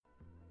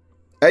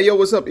Hey, yo,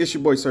 what's up? It's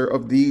your boy, Sir,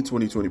 of the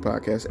 2020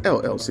 Podcast,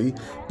 LLC.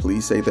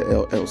 Please say the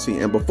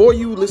LLC. And before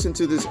you listen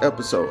to this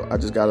episode, I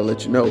just got to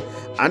let you know,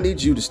 I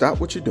need you to stop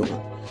what you're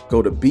doing.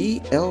 Go to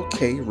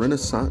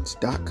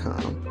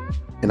blkrenaissance.com,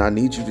 and I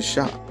need you to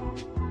shop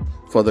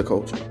for the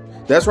culture.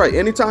 That's right.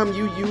 Anytime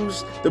you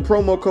use the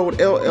promo code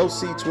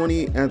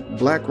LLC20 at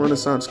Black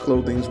Renaissance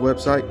Clothing's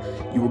website,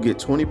 you will get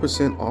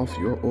 20% off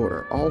your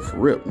order. Off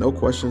rip, no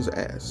questions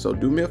asked. So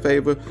do me a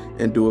favor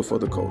and do it for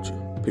the culture.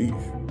 Peace.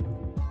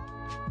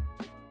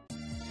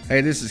 Hey,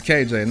 this is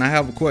KJ, and I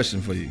have a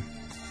question for you.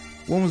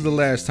 When was the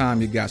last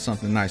time you got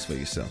something nice for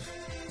yourself?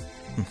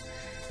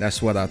 That's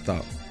what I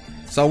thought.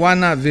 So why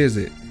not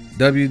visit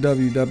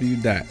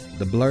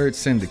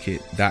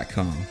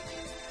www.theblurredsyndicate.com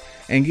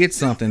and get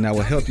something that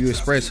will help you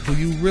express who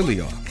you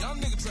really are.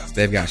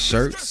 They've got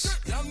shirts,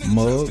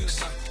 mugs,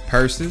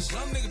 purses,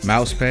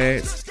 mouse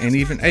pads, and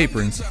even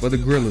aprons for the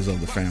grillers of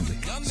the family.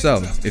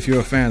 So, if you're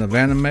a fan of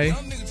anime,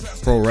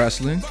 pro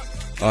wrestling,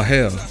 or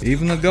hell,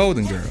 even the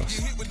Golden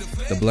Girls,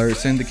 the Blurred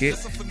Syndicate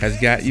has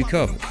got you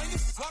covered.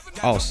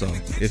 Also,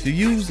 if you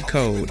use the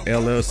code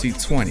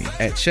LLC20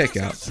 at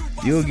checkout,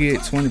 you'll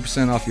get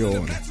 20% off your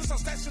order.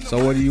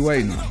 So what are you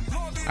waiting on?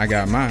 I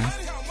got mine.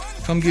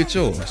 Come get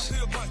yours.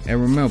 And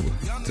remember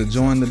to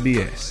join the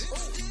BS.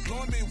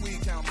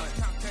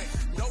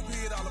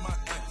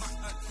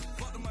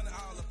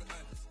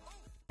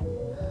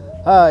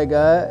 Hi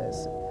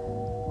guys,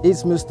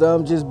 it's Mr.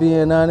 I'm Just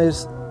Being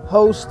Honest,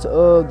 host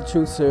of the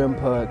Truth Serum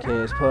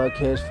podcast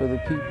for the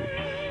people.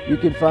 You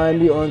can find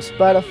me on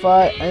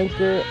Spotify,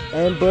 Anchor,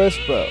 and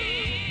Buzzsprout.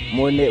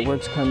 More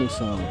networks coming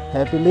soon.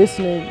 Happy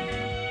listening.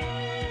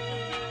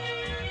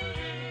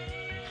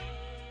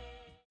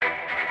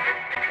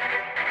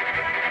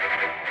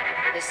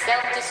 The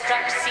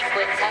self-destruct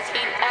sequence has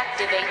been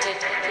activated.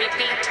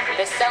 Repeat,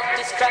 the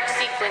self-destruct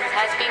sequence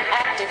has been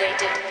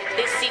activated.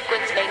 This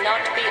sequence may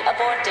not be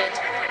aborted.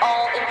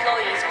 All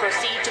employees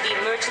proceed to the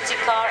emergency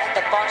car at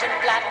the bottom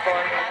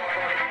platform.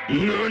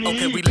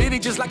 Okay, we lit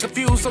it just like a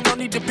fuse, so no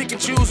need to pick and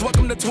choose.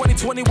 Welcome to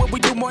 2020, where we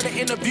do more than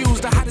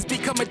interviews. The hottest be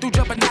coming through,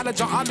 dropping knowledge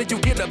on all of you.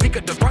 Get a peek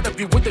at the front of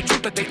you with the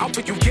truth that they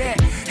offer you. Yeah,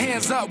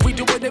 hands up, we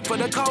doing it for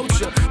the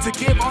culture. To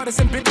give artists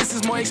and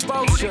businesses more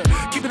exposure.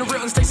 Keeping it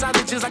real and stay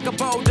silent just like a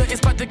boulder. It's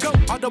about to go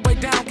all the way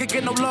down, can't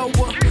get no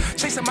lower.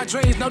 Chasing my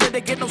dreams, know that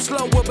they get no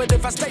slower. But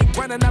if I stay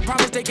running, I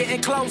promise they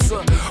getting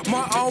closer.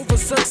 Moreover,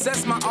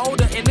 success my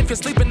older. And if you're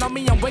sleeping on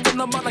me, I'm waking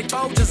them up like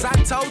Folgers. I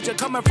told you,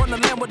 coming from the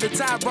land with the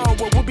tide roll.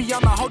 Well, we'll be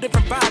on a whole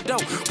different vibe though.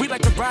 We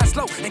like to ride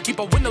slow and keep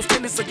our windows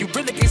tinted so you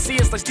really can see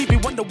us like Stevie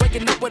Wonder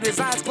waking up with his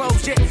eyes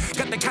closed. Yeah,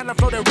 got the kind of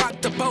flow that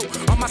rock the boat.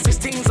 On my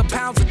 16s of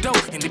pounds of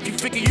dope. And if you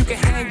figure you can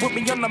hang with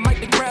me on the mic,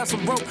 then grab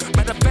some rope.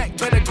 Matter of fact,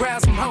 better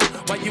grab some hope.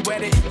 While you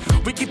at it,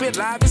 we keep it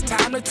live, it's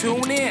time to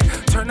tune in.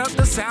 Turn up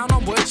the sound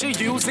on what you're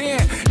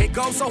using. It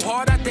goes so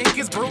hard, I think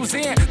it's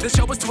bruising. The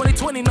show is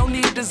 2020, no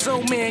need to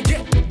zoom in.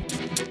 Yeah.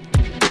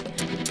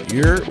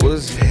 Here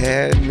was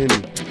happening.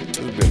 It's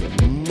been a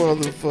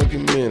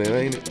motherfucking minute,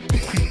 ain't it?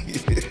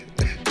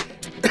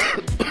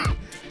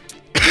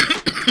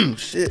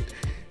 Shit.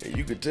 And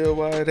you can tell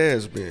why it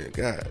has been.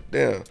 God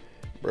damn.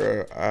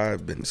 Bro,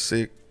 I've been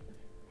sick.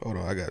 Hold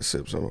on, I got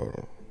sips. Hold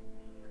on.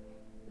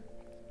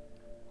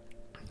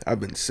 I've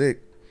been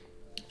sick.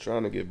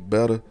 Trying to get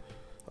better.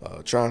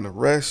 Trying to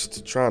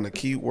rest. Trying to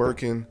keep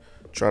working.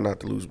 Trying not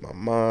to lose my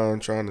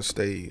mind. Trying to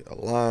stay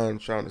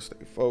aligned. Trying to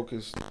stay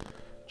focused.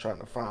 Trying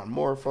to find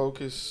more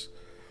focus.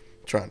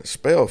 Trying to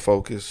spell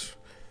focus.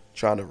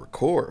 Trying to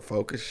record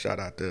focus. Shout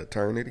out to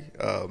Eternity.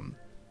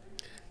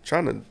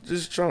 Trying to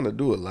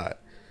do a lot.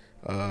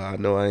 I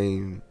know I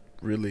ain't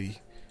really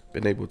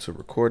been able to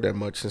record that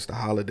much since the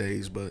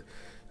holidays, but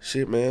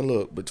shit, man,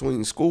 look,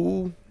 between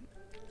school,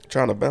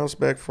 trying to bounce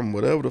back from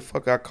whatever the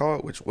fuck I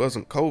caught, which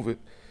wasn't COVID,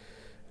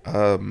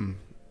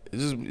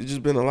 it's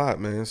just been a lot,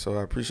 man. So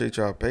I appreciate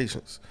y'all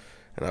patience,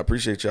 and I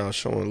appreciate y'all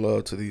showing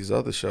love to these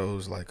other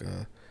shows like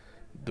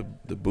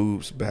the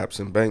Boobs, Baps,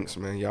 and Banks,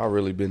 man. Y'all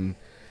really been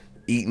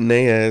eating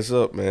their ass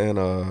up, man.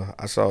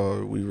 I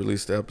saw we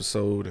released the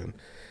episode and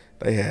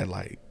they had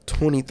like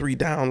 23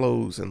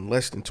 downloads in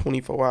less than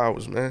 24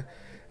 hours, man.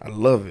 I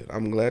love it.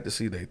 I'm glad to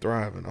see they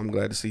thriving. I'm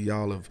glad to see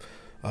y'all have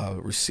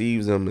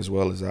received them as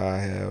well as I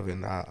have,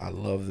 and I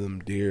love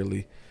them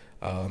dearly.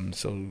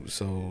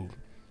 So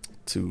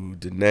to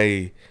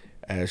Danae,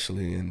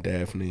 Ashley, and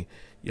Daphne,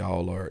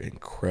 y'all are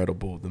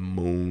incredible. The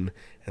moon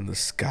and the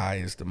sky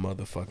is the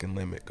motherfucking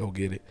limit. Go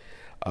get it.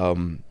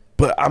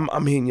 But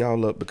I'm hitting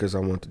y'all up because I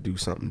want to do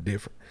something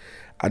different.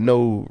 I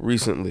know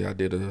recently I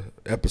did a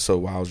episode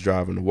while I was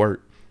driving to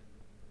work.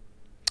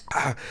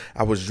 I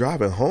was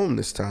driving home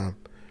this time,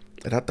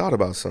 and I thought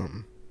about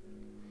something.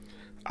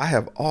 I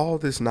have all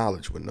this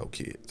knowledge with no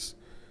kids.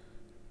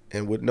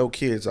 And with no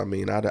kids, I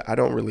mean, I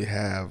don't really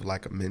have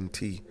like a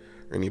mentee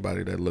or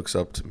anybody that looks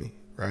up to me,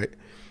 right?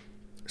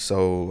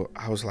 So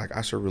I was like,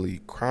 I should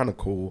really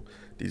chronicle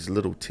these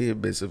little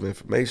tidbits of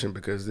information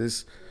because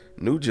this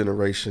new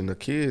generation of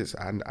kids,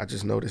 I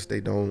just noticed they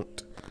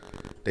don't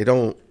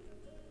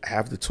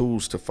have the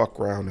tools to fuck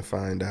around and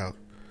find out,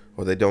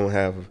 or they don't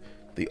have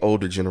the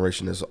older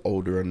generation is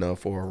older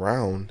enough or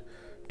around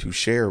to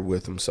share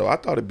with them. So I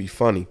thought it'd be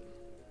funny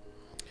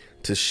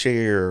to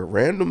share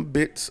random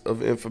bits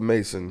of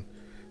information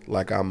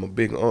like I'm a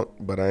big aunt,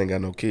 but I ain't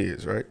got no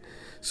kids, right?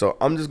 So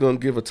I'm just going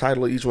to give a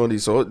title of each one of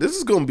these. So this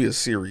is going to be a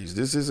series.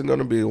 This isn't going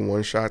to be a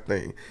one-shot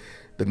thing.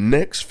 The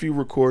next few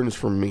recordings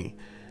from me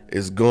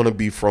is going to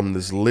be from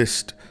this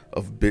list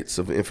of bits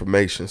of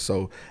information.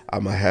 So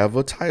I'm going to have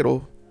a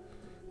title,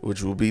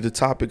 which will be the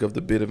topic of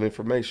the bit of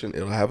information.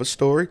 It'll have a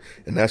story,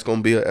 and that's going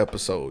to be an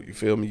episode. You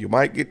feel me? You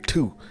might get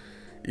 2.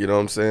 You know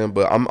what I'm saying?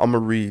 But I'm going to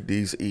read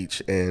these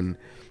each. And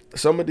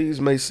some of these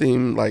may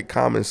seem like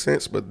common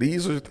sense, but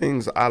these are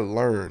things I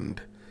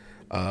learned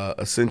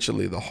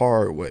essentially the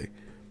hard way.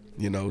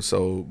 You know,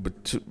 so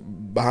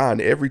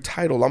behind every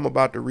title I'm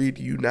about to read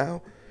to you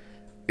now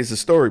is a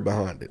story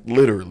behind it,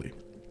 literally.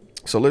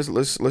 So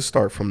let's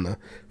start from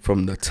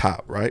the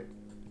top, right?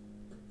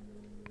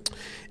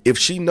 If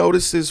she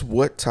notices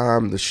what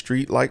time the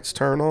street lights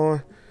turn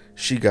on,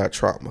 she got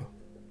trauma.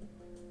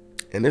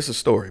 And there's a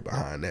story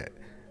behind that.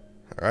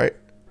 All right?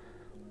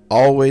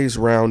 Always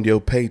round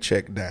your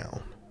paycheck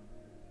down.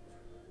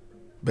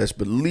 Best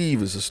believe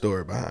there's a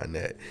story behind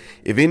that.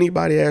 If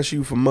anybody asks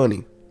you for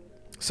money,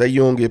 say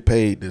you don't get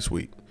paid this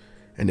week.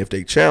 And if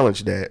they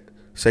challenge that,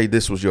 say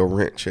this was your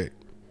rent check.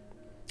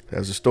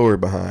 There's a story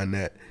behind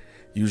that.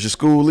 Use your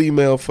school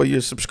email for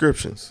your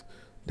subscriptions.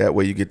 That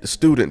way you get the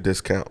student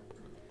discount.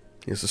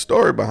 There's a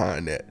story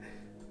behind that.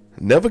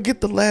 Never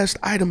get the last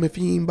item if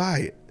you ain't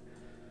buy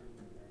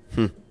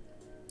it.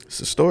 It's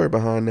a story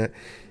behind that.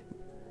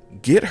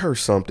 Get her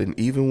something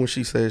even when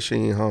she says she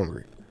ain't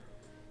hungry.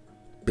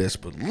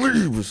 Best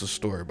believe there's a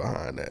story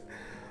behind that.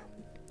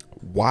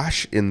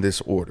 Wash in this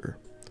order: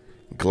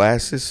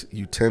 glasses,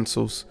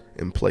 utensils,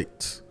 and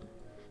plates.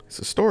 It's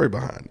a story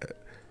behind that.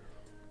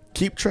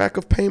 Keep track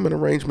of payment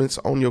arrangements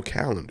on your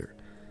calendar.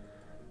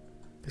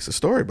 It's a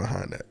story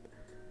behind that.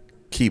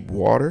 Keep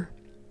water,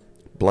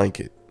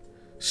 blanket,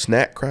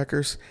 snack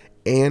crackers,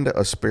 and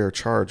a spare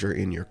charger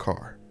in your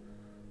car.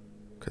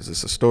 Because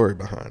it's a story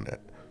behind that.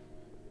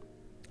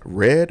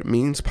 Red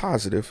means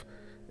positive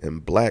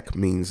and black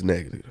means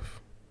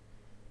negative.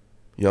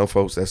 Young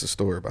folks, that's a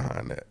story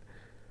behind that.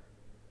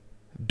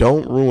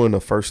 Don't ruin a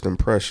first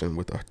impression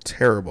with a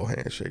terrible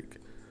handshake.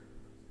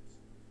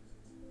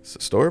 It's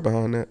a story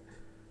behind that.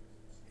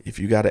 If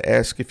you got to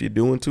ask if you're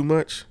doing too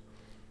much,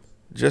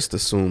 just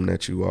assume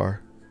that you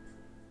are.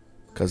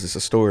 Because it's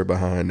a story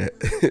behind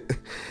that.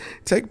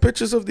 Take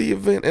pictures of the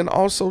event and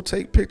also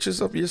take pictures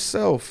of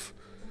yourself.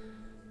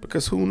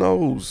 Because who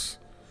knows?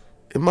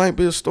 It might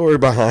be a story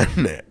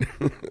behind that.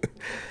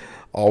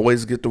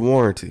 Always get the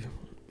warranty.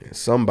 And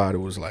somebody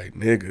was like,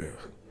 nigga,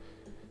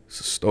 it's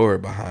a story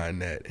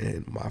behind that.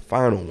 And my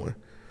final one,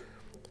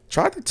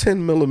 try the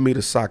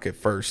 10mm socket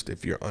first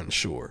if you're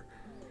unsure.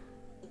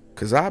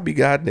 Because I'll be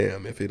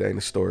goddamn if it ain't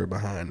a story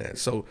behind that.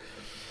 So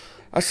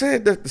I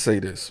said that to say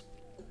this.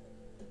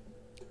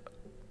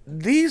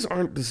 These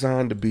aren't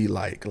designed to be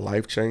like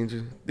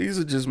life-changing. These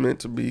are just meant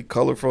to be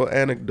colorful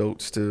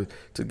anecdotes to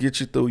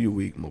get you through your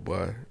week, my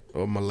boy,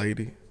 or my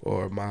lady,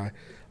 or my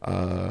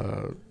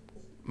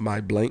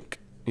blank,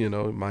 you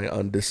know, my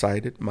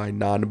undecided, my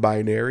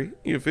non-binary.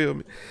 You feel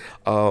me?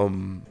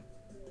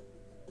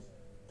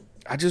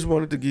 I just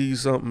wanted to give you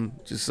something,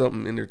 just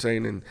something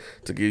entertaining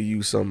to give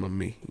you some of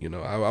me. You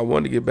know, I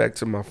wanted to get back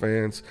to my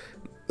fans,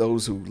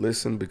 those who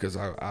listen, because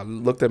I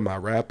looked at my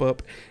wrap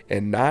up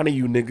and 9 of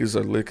you niggas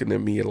are looking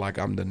at me like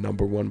I'm the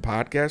 #1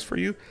 podcast for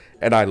you.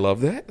 And I love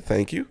that.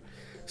 Thank you.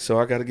 So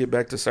I got to get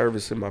back to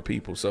servicing my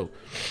people. So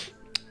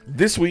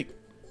this week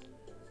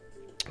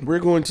we're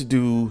going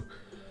to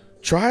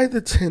try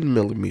the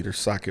 10mm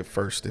socket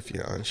first if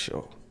you're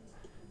unsure,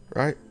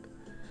 right?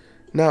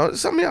 Now,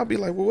 some of y'all be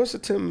like, well, what's a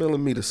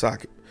 10mm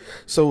socket?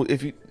 So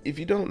if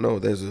you don't know,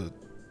 there's a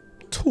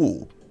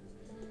tool.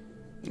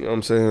 You know what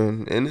I'm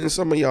saying? And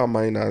some of y'all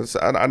might not.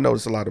 I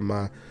notice a lot of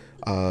my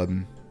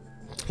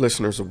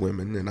listeners are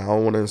women, and I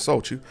don't want to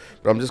insult you,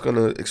 but I'm just going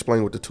to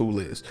explain what the tool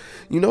is.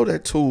 You know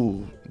that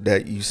tool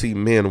that you see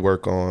men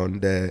work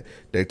on, that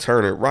they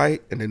turn it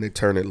right and then they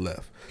turn it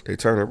left. They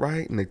turn it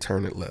right and they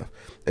turn it left.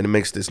 And it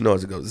makes this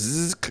noise. It goes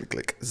zzz, click,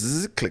 click,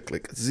 zzz, click,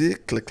 click, zzz,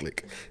 click,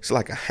 click. It's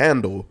like a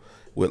handle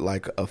with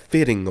like a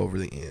fitting over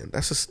the end.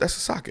 That's a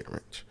socket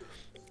wrench.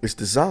 It's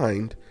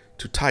designed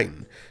to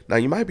tighten. Now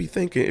you might be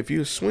thinking, if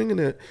you're swinging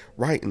it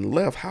right and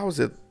left, how is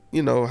it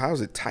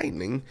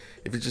tightening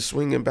if you're just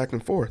swinging back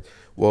and forth?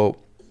 Well,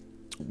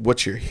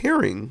 what you're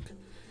hearing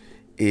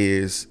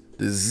is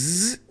the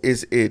zzz,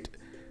 is it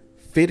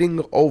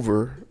fitting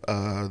over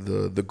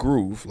the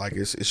groove, like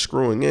it's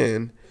screwing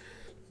in.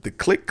 The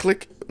click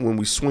click when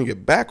we swing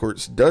it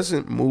backwards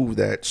doesn't move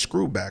that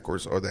screw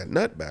backwards or that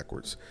nut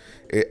backwards.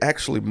 It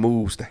actually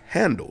moves the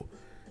handle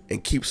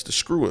and keeps the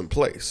screw in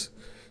place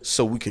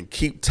so we can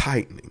keep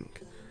tightening.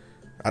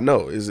 I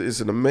know it's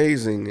an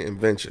amazing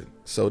invention.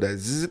 So that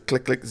zzz,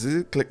 click click,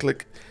 zzz, click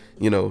click,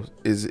 you know,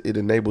 it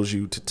enables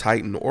you to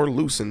tighten or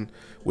loosen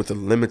with a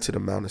limited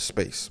amount of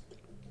space.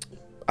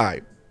 All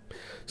right.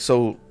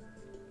 So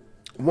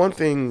one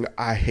thing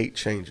I hate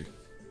changing,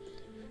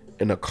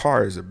 And a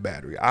car is a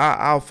battery.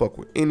 I'll fuck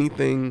with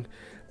anything.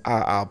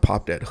 I'll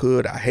pop that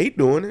hood. I hate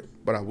doing it,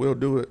 but I will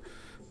do it.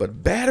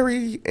 But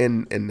battery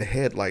and the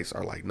headlights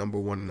are like number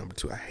one and number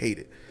two. I hate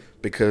it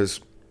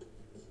because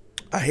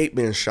I hate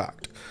being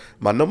shocked.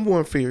 My number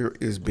one fear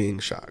is being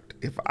shocked.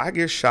 If I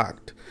get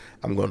shocked,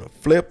 I'm going to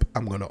flip,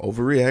 I'm going to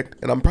overreact,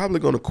 and I'm probably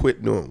going to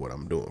quit doing what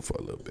I'm doing for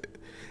a little bit.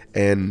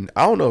 And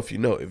I don't know if you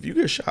know, if you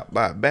get shot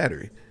by a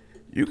battery,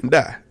 you can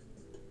die.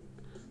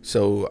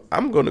 So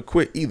I'm going to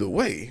quit either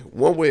way,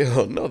 one way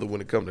or another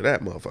when it comes to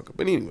that motherfucker.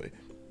 But anyway,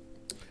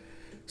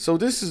 so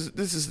this is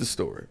the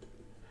story.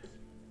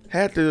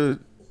 Had to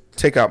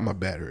take out my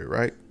battery,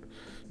 right?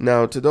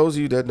 Now, to those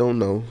of you that don't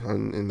know,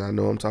 and I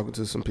know I'm talking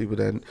to some people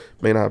that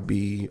may not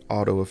be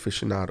auto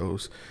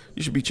aficionados,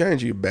 you should be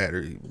changing your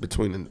battery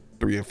between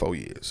 3 and 4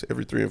 years.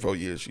 Every 3 and 4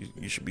 years,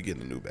 you should be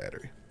getting a new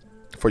battery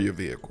for your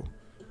vehicle,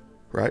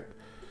 right?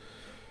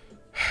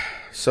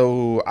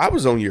 So I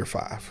was on year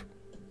 5.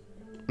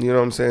 You know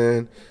what I'm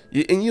saying?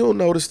 And you'll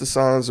notice the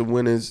signs of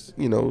when it's,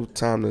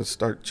 time to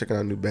start checking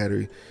out a new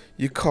battery.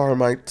 Your car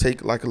might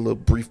take like a little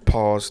brief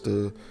pause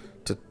to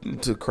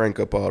crank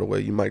up all the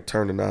way. You might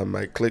turn the knob,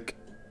 might click,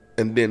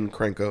 and then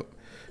crank up.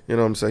 You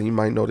know what I'm saying? You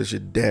might notice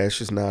your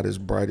dash is not as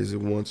bright as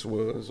it once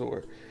was,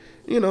 or,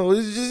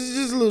 it's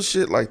just little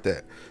shit like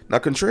that. Now,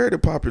 contrary to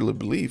popular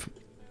belief,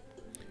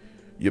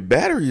 your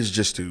battery is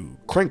just to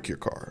crank your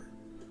car.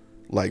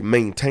 Like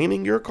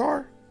maintaining your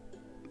car,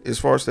 as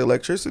far as the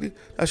electricity,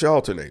 that's your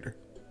alternator.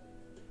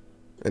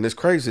 And it's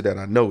crazy that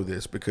I know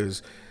this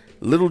because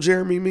little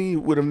Jeremy me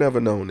would have never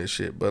known this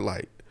shit. But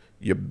like,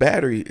 your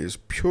battery is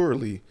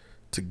purely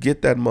to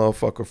get that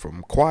motherfucker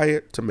from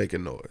quiet to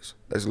making noise.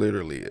 That's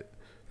literally it.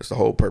 That's the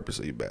whole purpose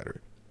of your battery.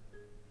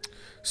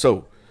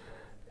 So,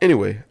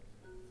 anyway,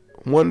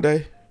 one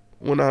day,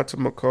 went out to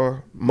my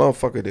car,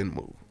 motherfucker didn't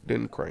move,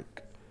 didn't crank.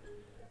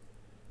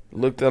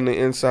 Looked on the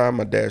inside,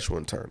 my dash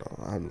wouldn't turn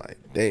on. I'm like,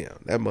 damn,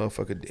 that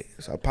motherfucker dead.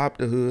 So I popped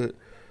the hood,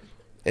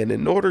 and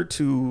in order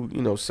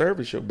to,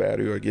 service your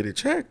battery or get it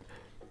checked,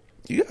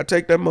 you gotta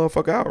take that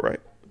motherfucker out,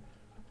 right?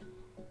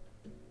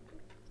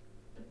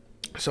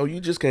 So you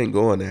just can't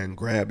go in there and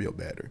grab your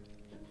battery.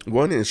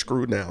 One, it's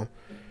screwed down.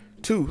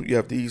 2, you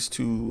have these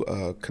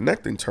 2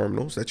 connecting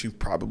terminals that you've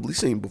probably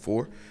seen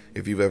before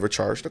if you've ever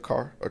charged a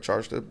car or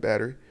charged a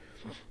battery.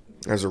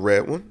 There's a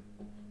red one,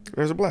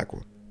 there's a black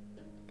one,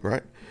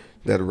 right?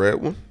 That red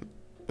one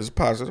is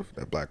positive,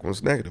 that black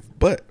one's negative.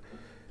 But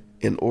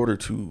in order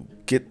to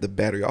get the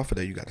battery off of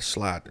there, you got to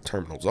slide the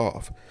terminals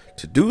off.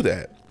 To do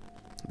that,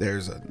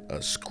 there's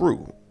a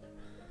screw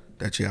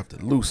that you have to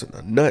loosen,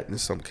 a nut in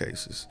some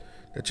cases,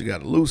 that you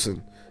got to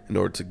loosen in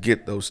order to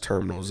get those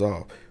terminals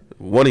off.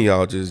 One of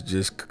y'all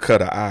just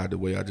cut an eye the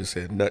way I just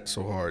said nut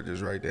so hard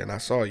just right there, and I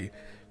saw you.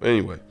 But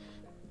anyway,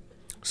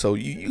 so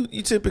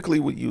you typically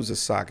would use a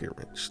socket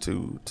wrench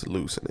to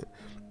loosen it.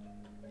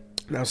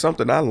 Now,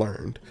 something I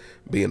learned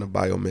being a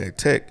biomed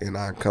tech, and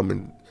I come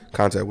in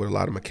contact with a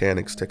lot of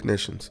mechanics,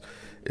 technicians,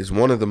 is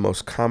one of the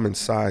most common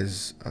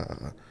size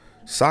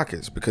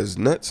sockets, because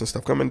nuts and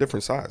stuff come in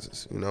different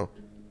sizes,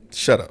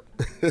 Shut up.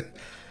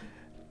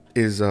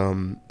 Is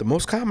the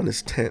most common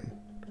is 10.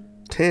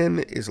 10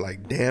 is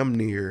like damn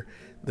near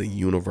the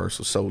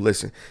universal. So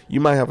listen, you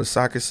might have a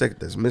socket set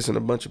that's missing a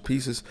bunch of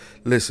pieces.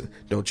 Listen,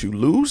 don't you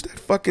lose that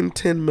fucking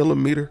 10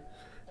 millimeter.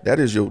 That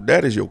is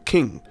your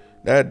king.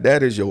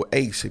 That is your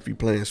ace if you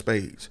playing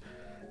spades.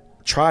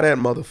 Try that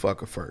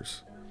motherfucker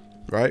first,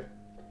 right?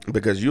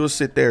 Because you'll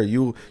sit there,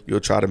 you'll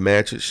try to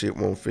match it, shit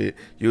won't fit.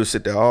 You'll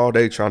sit there all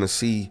day trying to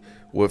see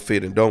what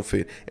fit and don't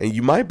fit, and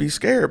you might be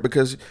scared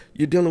because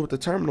you're dealing with the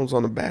terminals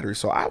on the battery.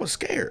 So I was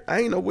scared.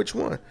 I ain't know which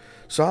one.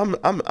 So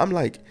I'm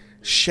like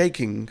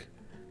shaking,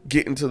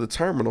 getting to the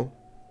terminal,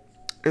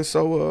 and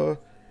so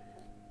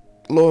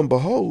lo and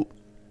behold,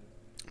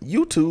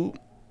 YouTube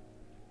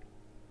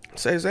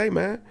says, "Hey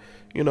man,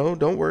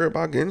 don't worry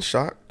about getting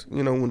shocked,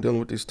 when dealing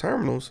with these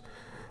terminals,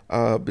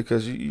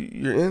 because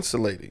you're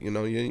insulated.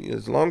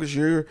 As long as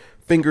your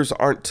fingers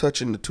aren't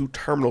touching the 2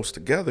 terminals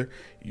together,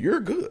 you're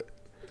good."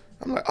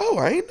 I'm like, oh,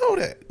 I ain't know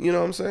that. You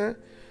know what I'm saying?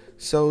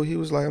 So he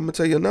was like, I'm going to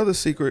tell you another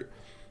secret.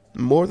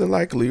 More than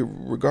likely,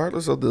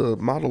 regardless of the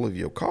model of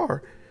your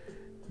car,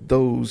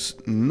 those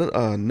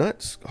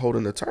nuts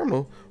holding the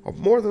terminal are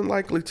more than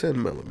likely 10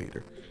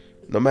 millimeter.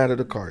 No matter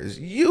the car, is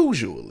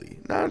usually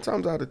 9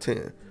 times out of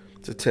 10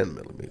 to 10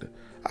 millimeter.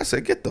 I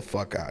said, get the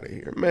fuck out of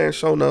here. Man,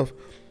 sure enough,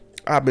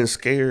 I've been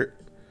scared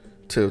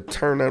to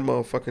turn that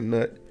motherfucking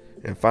nut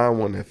and find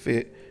one that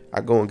fit. I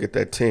go and get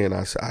that 10.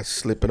 I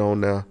slip it on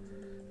now.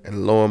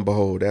 And lo and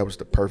behold, that was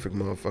the perfect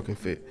motherfucking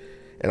fit.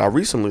 And I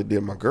recently did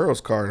my girl's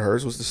car, and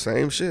hers was the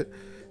same shit.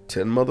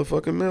 10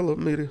 motherfucking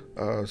millimeter.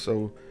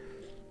 So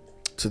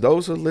to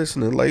those who are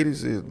listening,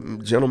 ladies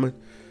and gentlemen,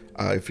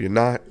 if you're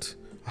not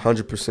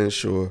 100%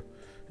 sure,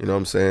 you know what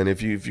I'm saying?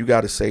 If you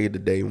got to save the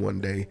day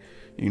one day,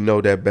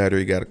 that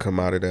battery got to come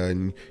out of there,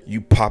 and you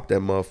pop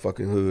that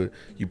motherfucking hood.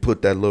 You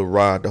put that little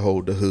rod to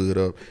hold the hood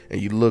up, and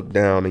you look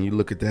down and you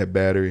look at that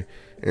battery,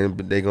 and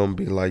they gonna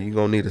be like, you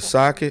gonna need a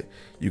socket.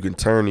 You can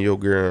turn to your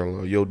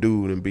girl or your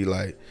dude and be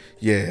like,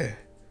 yeah,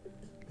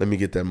 let me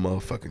get that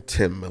motherfucking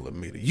 10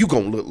 millimeter. You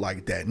gonna look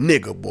like that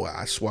nigga, boy.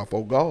 I swear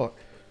for God.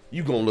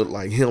 You gonna look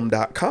like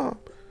him.com.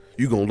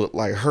 You gonna look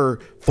like her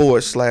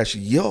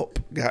 /Yelp.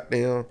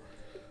 Goddamn.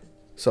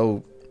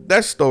 So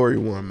that's story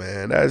one,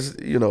 man. That's,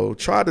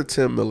 try the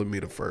 10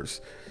 millimeter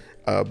first.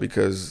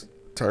 Because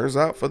turns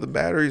out for the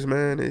batteries,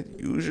 man, it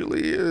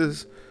usually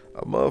is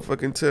a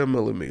motherfucking 10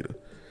 millimeter.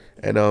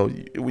 And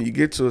when you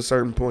get to a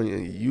certain point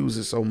and you use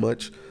it so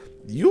much,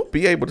 you'll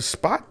be able to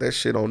spot that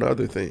shit on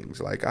other things.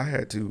 Like I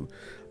had to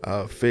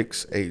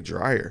fix a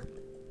dryer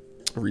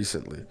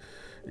recently,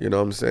 you know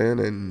what I'm saying?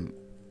 And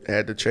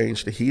had to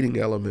change the heating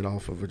element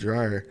off of a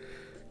dryer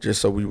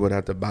just so we wouldn't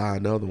have to buy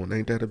another one.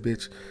 Ain't that a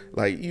bitch?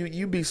 Like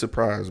you be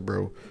surprised,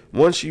 bro.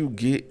 Once you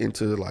get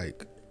into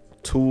like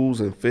tools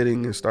and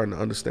fitting and starting to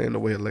understand the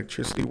way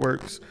electricity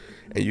works,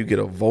 and you get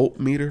a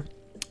voltmeter.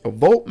 A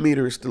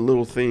voltmeter is the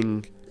little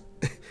thing,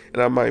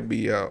 and I might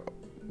be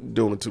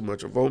doing too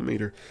much. A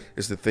voltmeter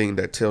is the thing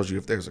that tells you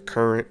if there's a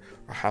current,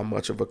 or how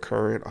much of a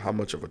current, or how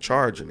much of a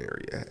charge an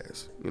area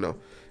has.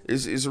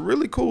 It's a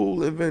really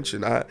cool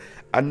invention.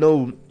 I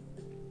know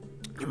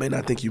you may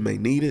not think you may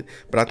need it,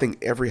 but I think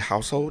every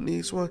household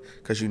needs one,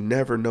 because you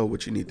never know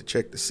what you need to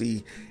check to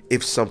see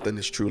if something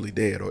is truly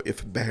dead or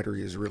if a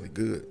battery is really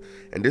good.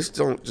 And this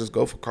don't just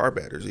go for car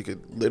batteries. It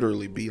could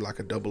literally be like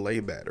a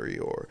AA battery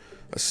or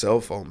a cell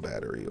phone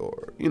battery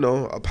or,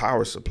 a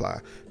power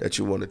supply that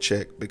you want to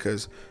check.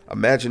 Because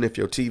imagine if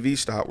your TV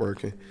stopped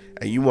working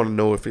and you want to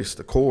know if it's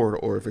the cord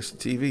or if it's the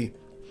TV.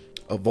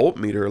 A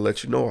voltmeter will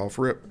let you know off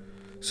rip,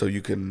 so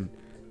you can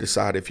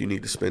decide if you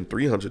need to spend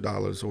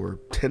 $300 or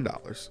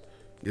 $10.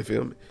 You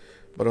feel me?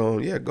 But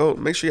go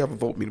make sure you have a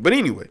voltmeter. But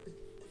anyway,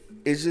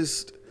 it's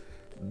just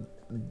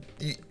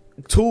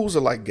tools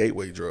are like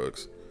gateway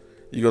drugs.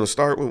 You're gonna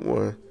start with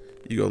one,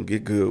 you're gonna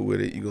get good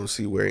with it, you're gonna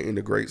see where it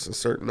integrates in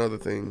certain other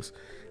things,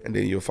 and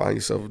then you'll find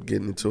yourself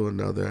getting into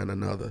another and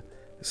another.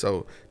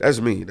 So that's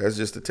me. That's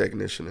just the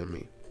technician in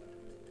me.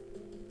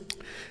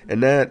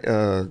 And that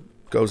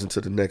goes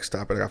into the next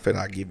topic. I said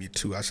I'll give you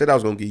two. I said I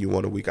was gonna give you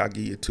one a week. I'll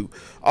give you two.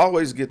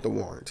 Always get the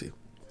warranty.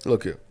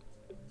 Look here.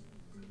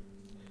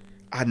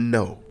 I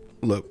know.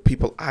 Look,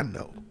 people, I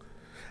know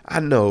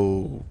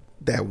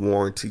that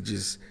warranty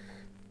just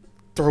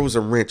throws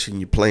a wrench in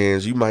your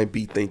plans. You might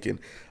be thinking,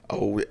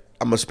 oh,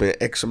 I'm going to spend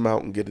X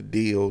amount and get a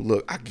deal.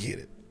 Look, I get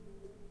it.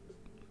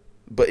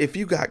 But if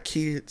you got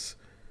kids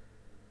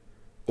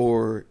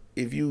or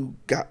if you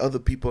got other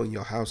people in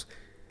your house,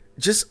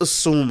 just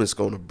assume it's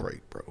going to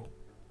break, bro.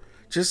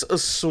 Just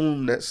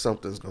assume that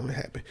something's going to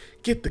happen.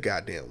 Get the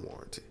goddamn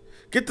warranty.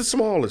 Get the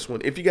smallest one.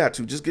 If you got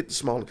to, just get the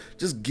smallest.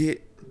 Just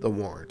get the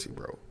warranty,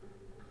 bro.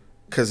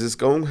 Because it's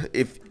going,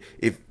 if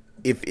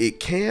it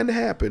can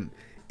happen,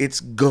 it's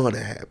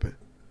gonna happen.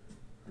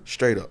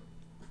 Straight up.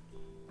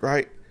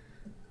 Right?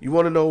 You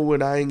want to know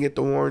when I ain't get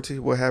the warranty?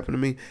 What happened to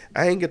me?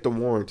 I ain't get the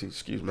warranty.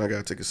 Excuse me. I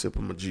gotta take a sip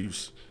of my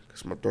juice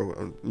because my throat,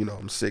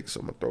 I'm sick,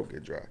 so my throat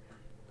get dry.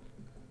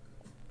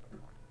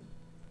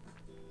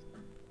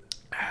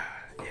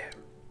 Yeah.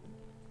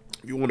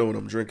 You want to know what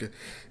I'm drinking?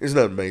 It's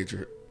nothing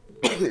major.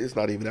 It's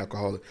not even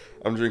alcoholic.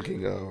 I'm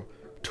drinking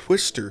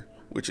Twister,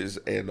 which is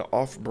an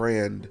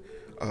off-brand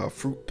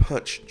fruit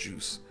punch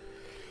juice.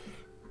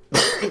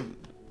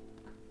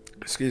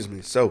 Excuse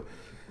me. So,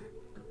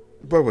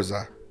 where was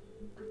I?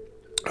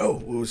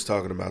 Oh, we was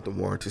talking about the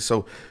warranty.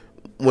 So,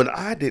 when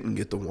I didn't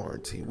get the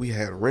warranty, we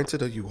had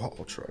rented a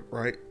U-Haul truck,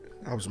 right?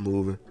 I was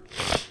moving.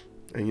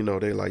 And,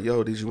 they like,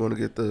 yo, did you want to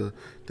get the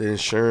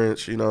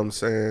insurance? You know what I'm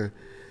saying?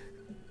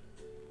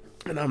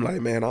 And I'm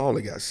like, man, I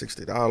only got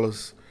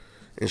 $60.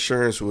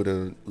 Insurance would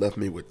have left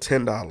me with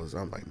 $10.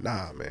 I'm like,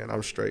 nah, man,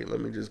 I'm straight.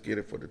 Let me just get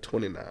it for the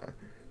 $29.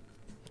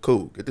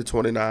 Cool, get the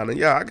 $29. And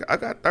yeah, I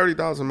got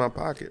 $30 in my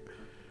pocket.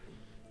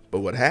 But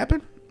what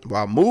happened?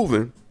 While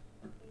moving,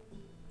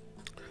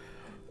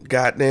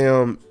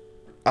 goddamn,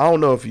 I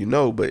don't know if you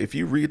know, but if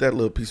you read that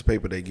little piece of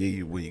paper they give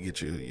you when you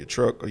get your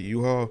truck or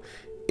U-Haul,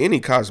 any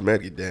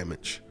cosmetic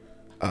damage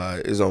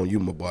is on you,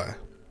 my boy.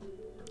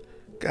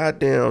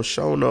 Goddamn,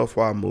 sure enough,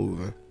 while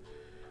moving,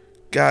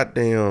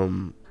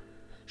 goddamn,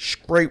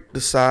 scrape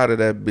the side of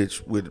that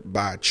bitch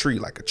by a tree,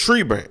 like a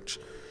tree branch.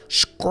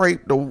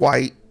 Scrape the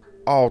white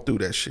all through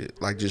that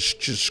shit. Like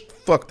just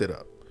fucked it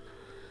up.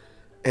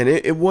 And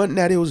it wasn't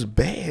that it was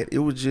bad. It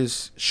was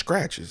just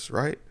scratches,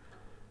 right?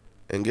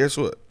 And guess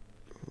what?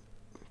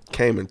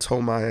 Came and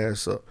tore my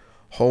ass up.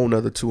 Whole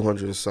nother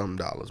 $200 and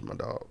something, my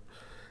dog.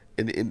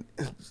 And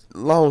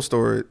long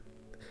story,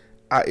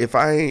 if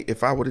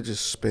I would have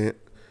just spent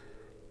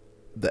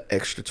the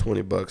extra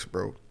 $20,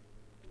 bro,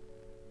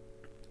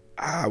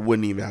 I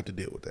wouldn't even have to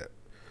deal with that.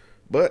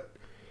 But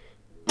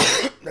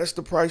that's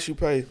the price you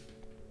pay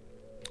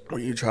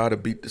when you try to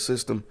beat the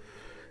system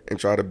and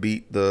try to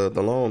beat the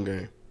long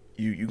game.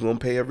 You gonna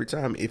pay every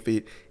time.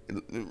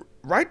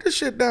 Write this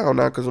shit down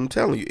now, because I'm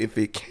telling you, if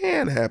it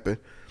can happen,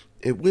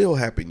 it will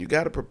happen. You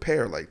got to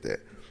prepare like that.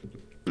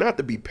 Not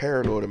to be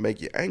paranoid and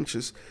make you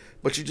anxious,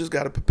 but you just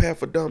got to prepare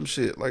for dumb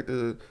shit like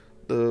the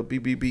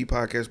BBB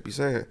podcast be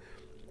saying.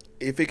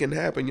 If it can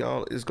happen,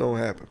 y'all, it's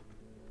gonna happen.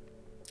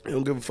 It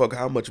don't give a fuck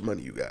how much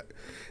money you got.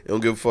 It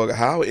don't give a fuck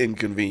how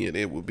inconvenient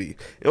it would be.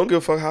 It don't give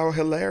a fuck how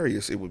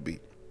hilarious it would be.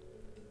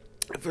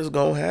 If it's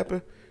gonna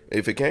happen,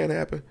 if it can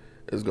happen,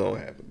 it's gonna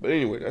happen. But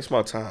anyway, that's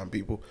my time,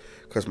 people,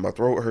 because my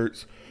throat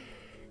hurts.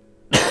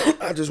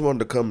 I just wanted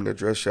to come and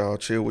address y'all,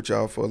 chill with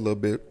y'all for a little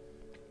bit.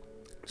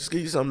 Just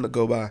give you something to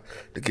go by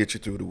to get you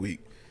through the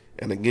week.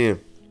 And again,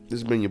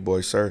 this has been your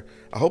boy, Sir.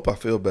 I hope I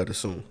feel better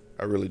soon.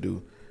 I really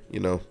do, you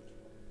know.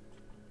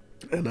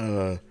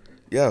 And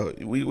yeah,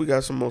 we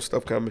got some more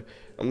stuff coming.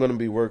 I'm gonna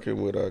be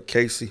working with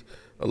Casey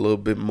a little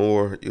bit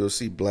more. You'll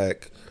see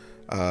Black,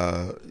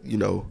 you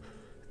know,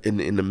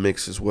 in the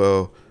mix as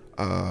well.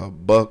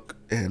 Buck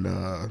and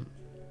a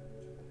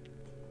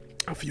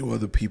few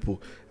other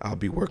people I'll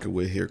be working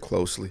with here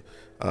closely.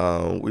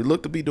 We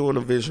look to be doing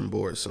a vision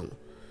board soon.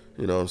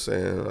 You know what I'm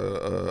saying?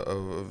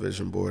 A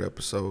vision board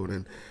episode,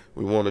 and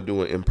we want to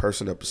do an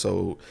in-person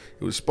episode.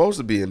 It was supposed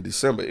to be in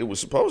December. It was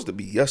supposed to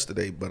be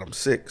yesterday, but I'm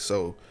sick,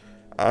 so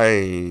I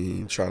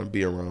ain't trying to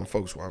be around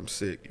folks while I'm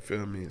sick. You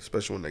feel me?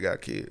 Especially when they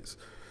got kids.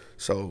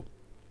 So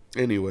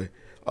anyway,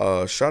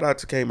 shout out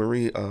to K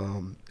Marie.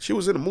 She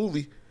was in a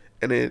movie,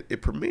 and it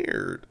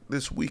premiered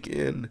this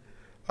weekend.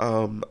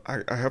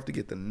 I have to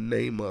get the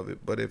name of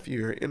it, but if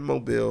you're in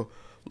Mobile,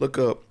 look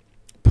up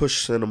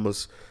Push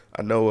Cinemas.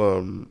 I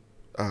know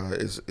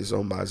is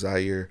owned by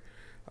Zaire.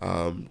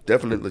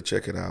 Definitely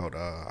check it out.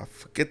 I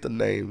forget the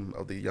name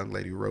of the young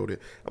lady who wrote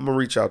it. I'm gonna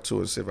reach out to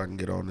her and see if I can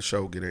get her on the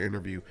show, get an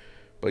interview.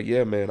 But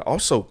yeah, man.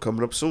 Also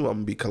coming up soon, I'm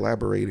gonna be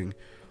collaborating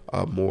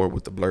more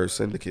with the Blerd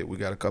Syndicate. We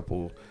got a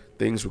couple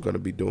things we're gonna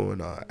be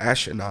doing.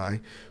 Ash and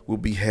I will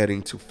be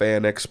heading to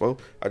Fan Expo.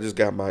 I just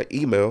got my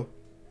email.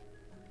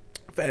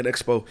 Fan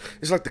Expo.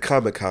 It's like the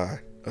Comic-Con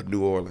of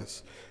New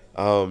Orleans.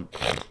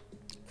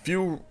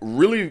 Few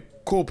really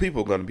cool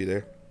people gonna be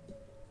there.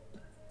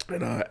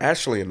 And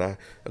Ashley and I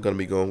are going to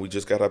be going. We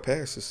just got our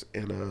passes.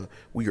 And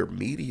we are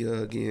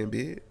media again,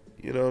 big.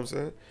 You know what I'm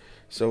saying?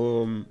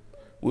 So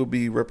we'll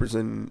be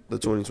representing the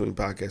 2020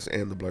 podcast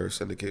and the Blerd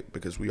Syndicate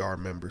because we are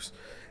members.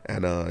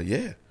 And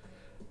yeah.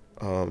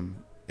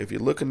 If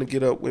you're looking to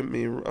get up with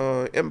me,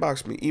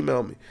 inbox me,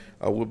 email me.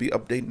 We'll be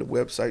updating the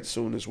website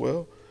soon as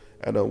well.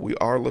 And we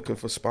are looking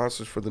for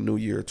sponsors for the new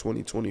year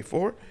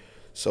 2024.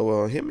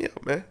 So hit me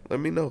up, man. Let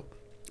me know.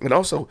 And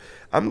also,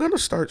 I'm going to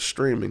start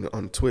streaming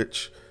on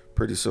Twitch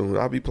pretty soon.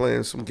 I'll be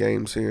playing some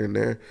games here and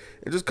there,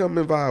 and just come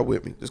and vibe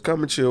with me. Just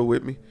come and chill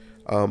with me.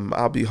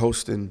 I'll be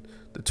hosting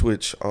the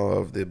Twitch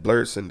of the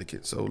Blerd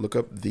Syndicate, so look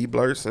up the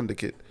Blerd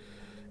Syndicate,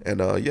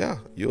 and yeah,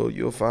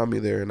 you'll find me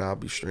there, and I'll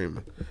be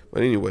streaming.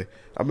 But anyway,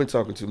 I've been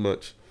talking too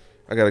much.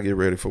 I gotta get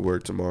ready for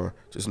work tomorrow.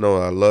 Just know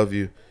I love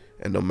you,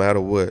 and no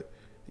matter what,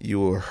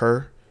 you are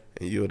her,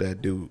 and you're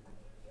that dude.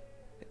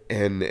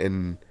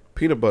 And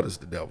peanut butter's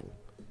the devil.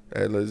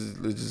 And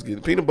let's just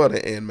get peanut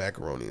butter and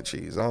macaroni and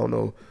cheese. I don't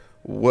know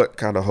what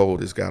kind of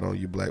hold it's got on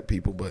you black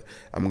people, but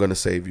I'm going to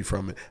save you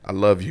from it. I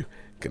love you.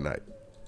 Good night.